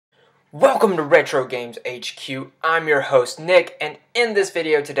Welcome to Retro Games HQ. I'm your host Nick, and in this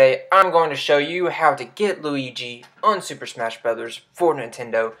video today I'm going to show you how to get Luigi on Super Smash Bros. For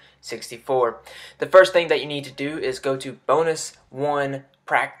Nintendo 64. The first thing that you need to do is go to Bonus 1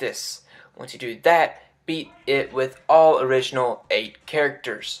 Practice. Once you do that, beat it with all original 8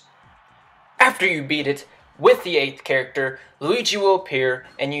 characters. After you beat it with the 8th character, Luigi will appear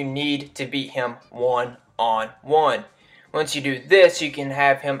and you need to beat him one-on-one. Once you do this, you can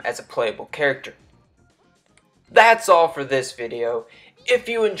have him as a playable character. That's all for this video. If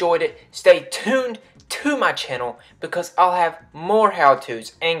you enjoyed it, stay tuned to my channel because I'll have more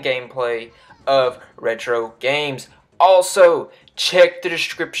how-tos and gameplay of retro games. Also, check the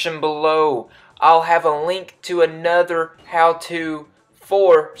description below. I'll have a link to another how-to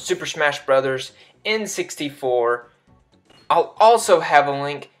for Super Smash Bros. N64. I'll also have a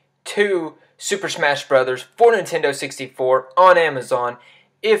link to Super Smash Bros. For Nintendo 64 on Amazon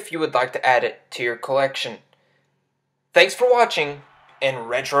if you would like to add it to your collection. Thanks for watching, and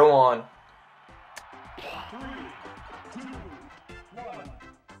retro on! 3, 2,